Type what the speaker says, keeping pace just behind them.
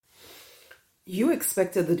You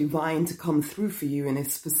expected the divine to come through for you in a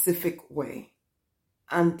specific way.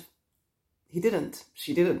 And he didn't.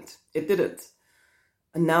 She didn't. It didn't.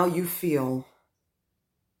 And now you feel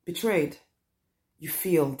betrayed. You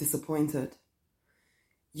feel disappointed.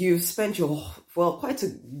 You've spent quite a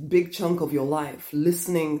big chunk of your life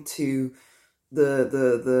listening to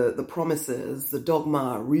the promises, the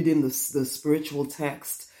dogma, reading the spiritual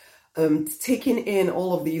text, taking in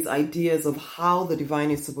all of these ideas of how the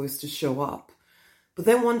divine is supposed to show up. But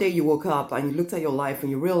then one day you woke up and you looked at your life and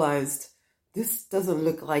you realized, this doesn't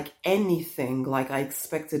look like anything like I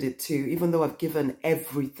expected it to, even though I've given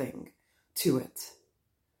everything to it.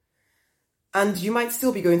 And you might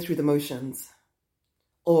still be going through the motions,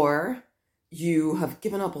 or you have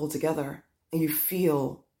given up altogether and you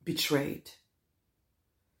feel betrayed.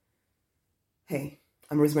 Hey,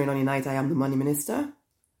 I'm Rosemary Noni Knight. I am the Money Minister.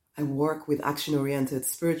 I work with action-oriented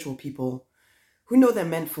spiritual people who know they're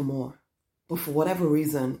meant for more, but for whatever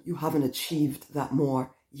reason, you haven't achieved that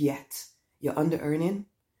more yet. You're under-earning,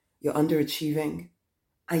 you're underachieving,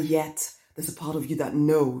 and yet there's a part of you that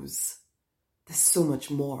knows there's so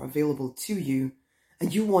much more available to you,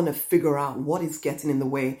 and you want to figure out what is getting in the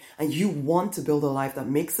way, and you want to build a life that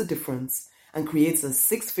makes a difference and creates a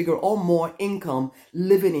 6-figure or more income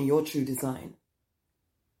living in your true design.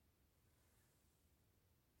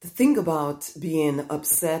 The thing about being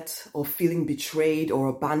upset or feeling betrayed or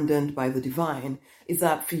abandoned by the divine is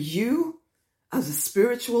that for you, as a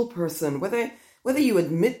spiritual person, whether you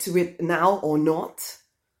admit to it now or not,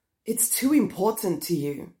 it's too important to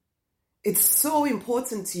you. It's so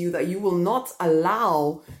important to you that you will not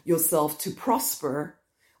allow yourself to prosper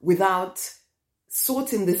without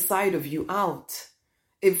sorting this side of you out.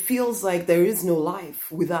 It feels like there is no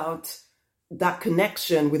life without that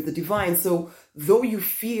connection with the divine. So though you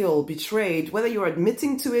feel betrayed, whether you're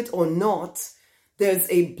admitting to it or not, there's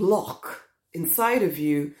a block inside of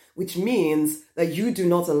you, which means that you do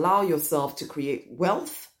not allow yourself to create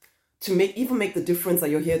wealth, to make the difference that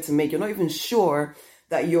you're here to make. You're not even sure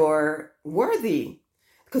that you're worthy.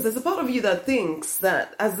 Because there's a part of you that thinks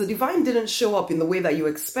that as the divine didn't show up in the way that you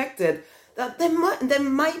expected, that there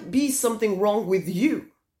might be something wrong with you.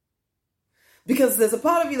 Because there's a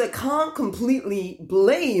part of you that can't completely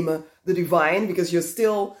blame the divine because you're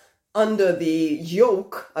still under the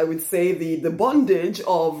yoke, I would say, the bondage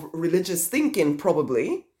of religious thinking,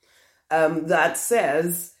 probably, that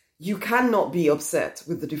says you cannot be upset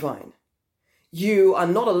with the divine. You are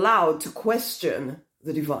not allowed to question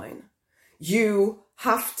the divine. You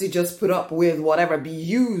have to just put up with whatever, be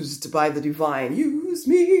used by the divine. Use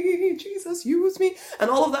me, Jesus, use me,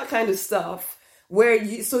 and all of that kind of stuff.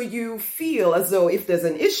 So you feel as though if there's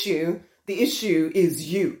an issue, the issue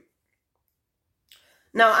is you.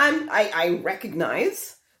 Now, I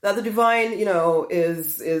recognize that the divine,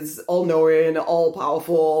 is all-knowing,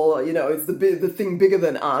 all-powerful, it's the thing bigger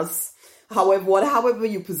than us. However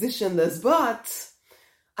you position this, but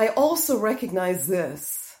I also recognize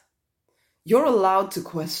this. You're allowed to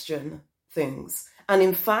question things. And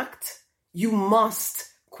in fact, you must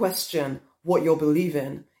question what you're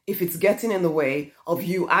believing if it's getting in the way of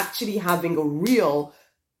you actually having a real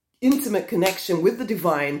intimate connection with the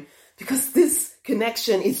divine, because this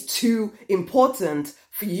connection is too important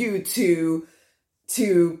for you to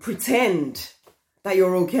pretend that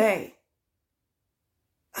you're okay.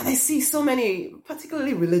 And I see so many,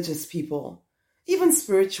 particularly religious people, even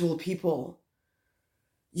spiritual people,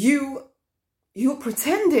 you're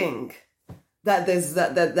pretending that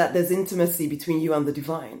there's intimacy between you and the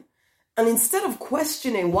divine. And instead of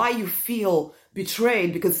questioning why you feel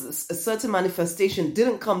betrayed because a certain manifestation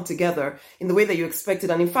didn't come together in the way that you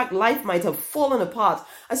expected, and in fact, life might have fallen apart.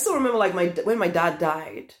 I still remember when my dad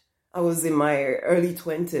died. I was in my early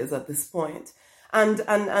 20s at this point. And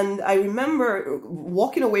I remember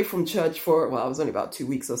walking away from church I was only about 2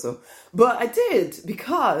 weeks or so. But I did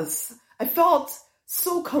because I felt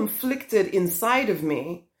so conflicted inside of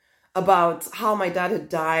me about how my dad had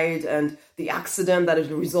died and the accident that had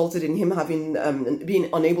resulted in him having being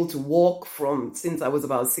unable to walk since I was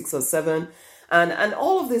about 6 or 7, and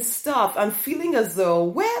all of this stuff. I'm feeling as though,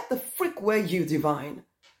 where the frick were you, divine,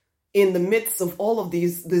 in the midst of all of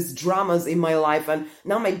these dramas in my life? And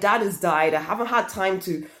now my dad has died. I haven't had time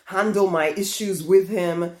to handle my issues with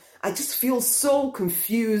him. I just feel so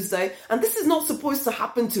confused. And this is not supposed to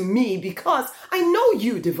happen to me because I know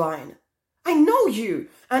you, divine. I know you,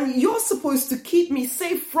 and you're supposed to keep me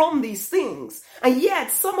safe from these things. And yet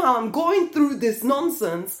somehow I'm going through this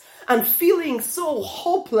nonsense and feeling so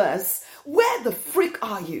hopeless. Where the frick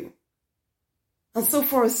are you? And so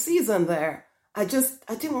for a season there, I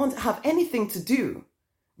didn't want to have anything to do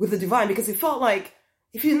with the divine because it felt like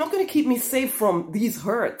If you're not going to keep me safe from these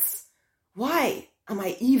hurts, why do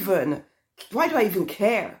I even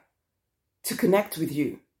care to connect with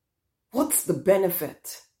you? What's the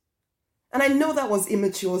benefit? And I know that was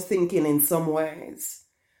immature thinking in some ways,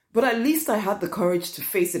 but at least I had the courage to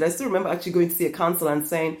face it. I still remember actually going to see a counselor and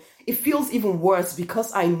saying, it feels even worse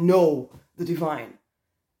because I know the divine.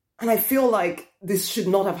 And I feel like this should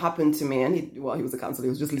not have happened to me. And he was a counselor, he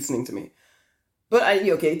was just listening to me. But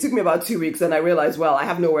it took me about 2 weeks and I realized, well, I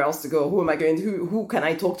have nowhere else to go. Who can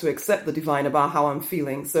I talk to except the divine about how I'm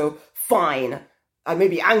feeling? So fine, I may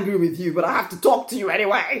be angry with you, but I have to talk to you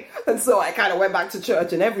anyway. And so I kind of went back to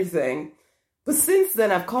church and everything. But since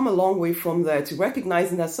then, I've come a long way from there to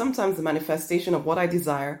recognizing that sometimes the manifestation of what I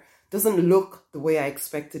desire doesn't look the way I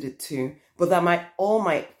expected it to, but that all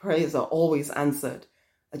my prayers are always answered.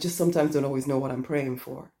 I just sometimes don't always know what I'm praying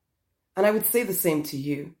for. And I would say the same to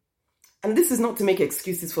you. And this is not to make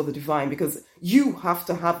excuses for the divine, because you have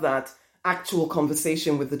to have that actual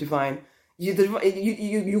conversation with the divine.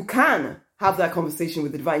 You can have that conversation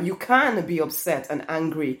with the divine. You can be upset and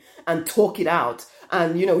angry and talk it out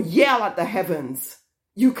and, yell at the heavens.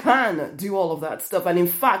 You can do all of that stuff. And in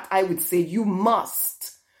fact, I would say you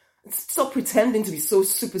must. Stop pretending to be so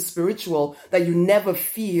super spiritual that you never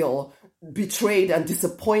feel betrayed and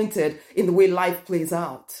disappointed in the way life plays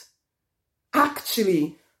out.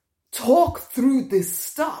 Actually, talk through this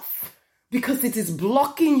stuff because it is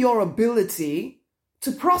blocking your ability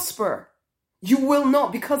to prosper. You will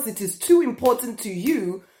not, because it is too important to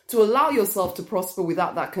you to allow yourself to prosper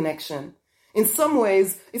without that connection. In some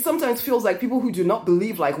ways, it sometimes feels like people who do not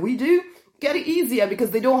believe like we do get it easier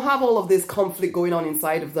because they don't have all of this conflict going on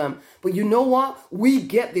inside of them. But you know what? We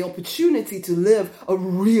get the opportunity to live a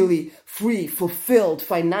really free, fulfilled,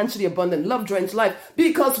 financially abundant, love-drenched life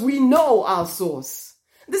because we know our source.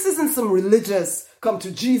 This isn't some religious come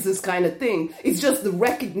to Jesus kind of thing. It's just the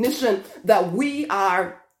recognition that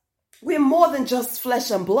we're more than just flesh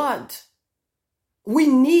and blood. We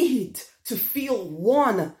need to feel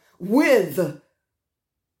one with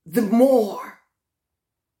the more,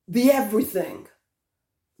 the everything,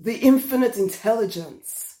 the infinite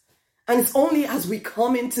intelligence. And it's only as we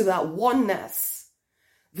come into that oneness,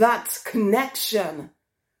 that connection,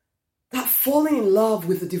 that falling in love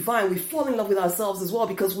with the divine, we fall in love with ourselves as well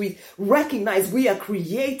because we recognize we are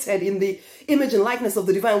created in the image and likeness of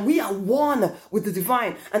the divine. We are one with the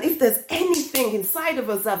divine. And if there's anything inside of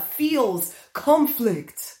us that feels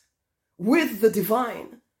conflict with the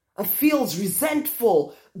divine and feels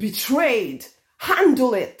resentful, betrayed,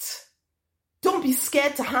 handle it. Don't be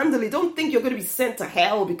scared to handle it. Don't think you're going to be sent to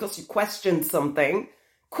hell because you questioned something.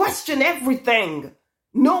 Question everything,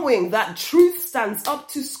 knowing that truth stands up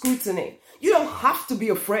to scrutiny. You don't have to be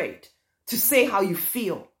afraid to say how you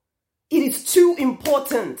feel. It is too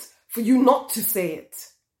important for you not to say it.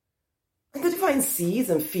 And the divine sees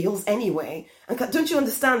and feels anyway. And don't you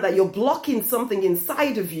understand that you're blocking something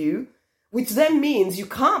inside of you, which then means you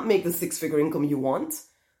can't make the 6-figure income you want?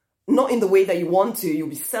 Not in the way that you want to. You'll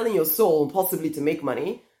be selling your soul possibly to make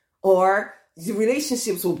money, or your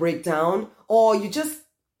relationships will break down, or you just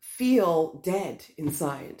feel dead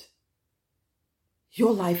inside.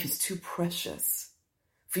 Your life is too precious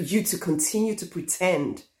for you to continue to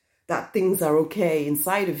pretend that things are okay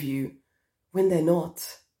inside of you when they're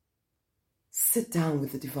not. Sit down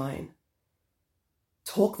with the divine.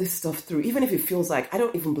 Talk this stuff through, even if it feels like I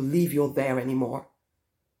don't even believe you're there anymore.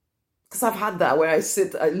 Because I've had that where I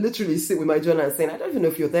literally sit with my journal and saying, I don't even know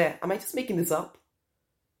if you're there. Am I just making this up?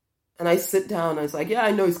 And I sit down and it's like, yeah,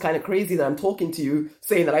 I know it's kind of crazy that I'm talking to you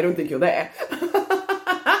saying that I don't think you're there.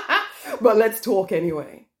 But let's talk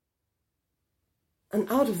anyway.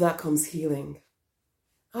 And out of that comes healing.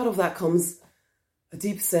 Out of that comes a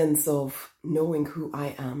deep sense of knowing who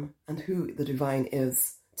I am and who the divine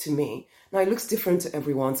is to me. Now, it looks different to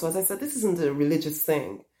everyone. So as I said, this isn't a religious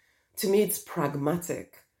thing. To me, it's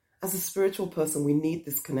pragmatic. As a spiritual person, we need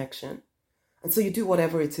this connection. And so you do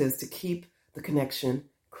whatever it is to keep the connection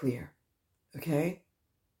clear. Okay?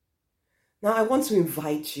 Now, I want to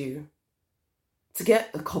invite you to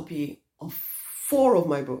get a copy of 4 of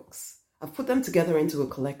my books. I've put them together into a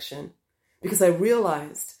collection because I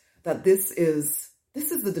realized that this is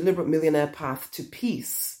the deliberate millionaire path to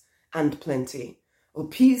peace and plenty, or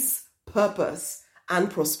peace, purpose,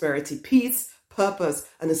 and prosperity. Peace, purpose,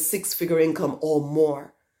 and a 6-figure income or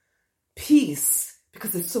more. Peace,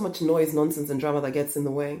 because there's so much noise, nonsense, and drama that gets in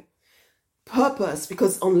the way. Purpose,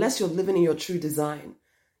 because unless you're living in your true design,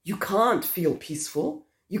 you can't feel peaceful.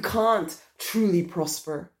 You can't truly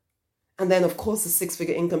prosper. And then, of course, the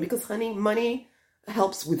 6-figure income, because, honey, money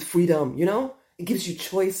helps with freedom, It gives you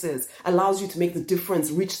choices, allows you to make the difference,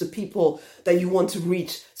 reach the people that you want to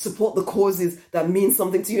reach, support the causes that mean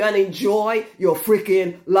something to you, and enjoy your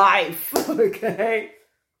freaking life, okay?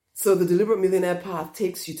 So the Deliberate Millionaire Path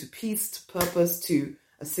takes you to peace, to purpose, to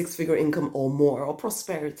a six-figure income or more, or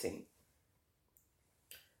prosperity.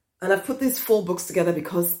 And I've put these 4 books together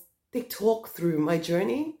because they talk through my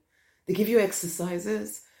journey. They give you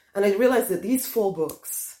exercises. And I realized that these 4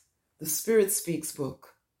 books, the Spirit Speaks book,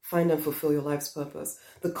 Find and Fulfill Your Life's Purpose,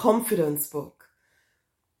 the Confidence book,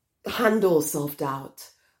 Handle Self-Doubt,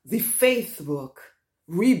 the Faith book,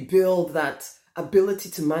 Rebuild that ability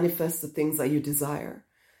to manifest the things that you desire.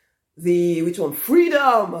 Which one?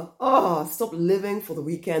 Freedom. Stop living for the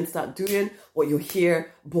weekend. Start doing what you're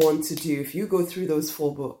here born to do. If you go through those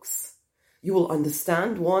 4 books, you will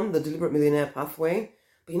understand, 1, the Deliberate Millionaire Pathway.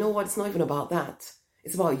 But you know what? It's not even about that.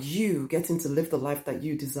 It's about you getting to live the life that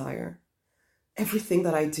you desire. Everything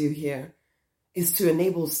that I do here is to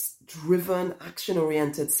enable driven,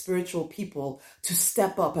 action-oriented, spiritual people to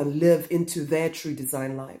step up and live into their true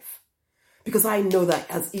design life. Because I know that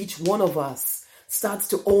as each one of us starts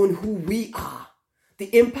to own who we are,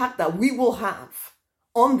 the impact that we will have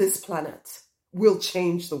on this planet will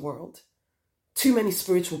change the world. Too many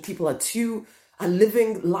spiritual people are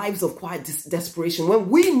living lives of quiet desperation when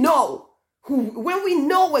we know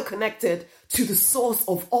we're connected to the source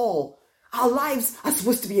of all. Our lives are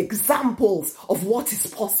supposed to be examples of what is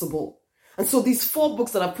possible. And so these 4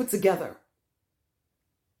 books that I put together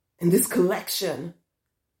in this collection,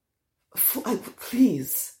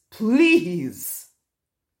 please,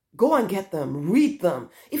 go and get them, read them.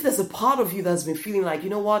 If there's a part of you that's been feeling like, you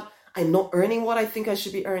know what, I'm not earning what I think I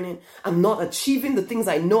should be earning. I'm not achieving the things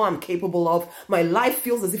I know I'm capable of. My life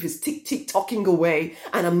feels as if it's tick-tick-tocking away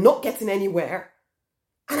and I'm not getting anywhere.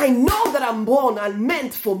 And I know that I'm born and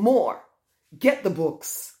meant for more. Get the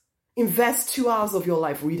books. Invest 2 hours of your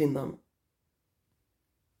life reading them.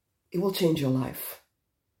 It will change your life.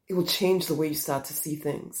 It will change the way you start to see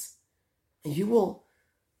things. And you will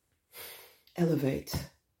elevate,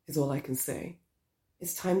 is all I can say.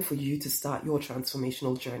 It's time for you to start your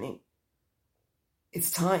transformational journey.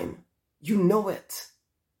 It's time. You know it.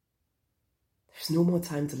 There's no more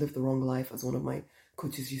time to live the wrong life, as one of my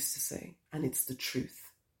coaches used to say. And it's the truth.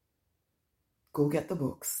 Go get the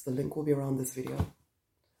books. The link will be around this video.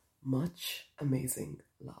 Much amazing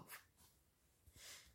love.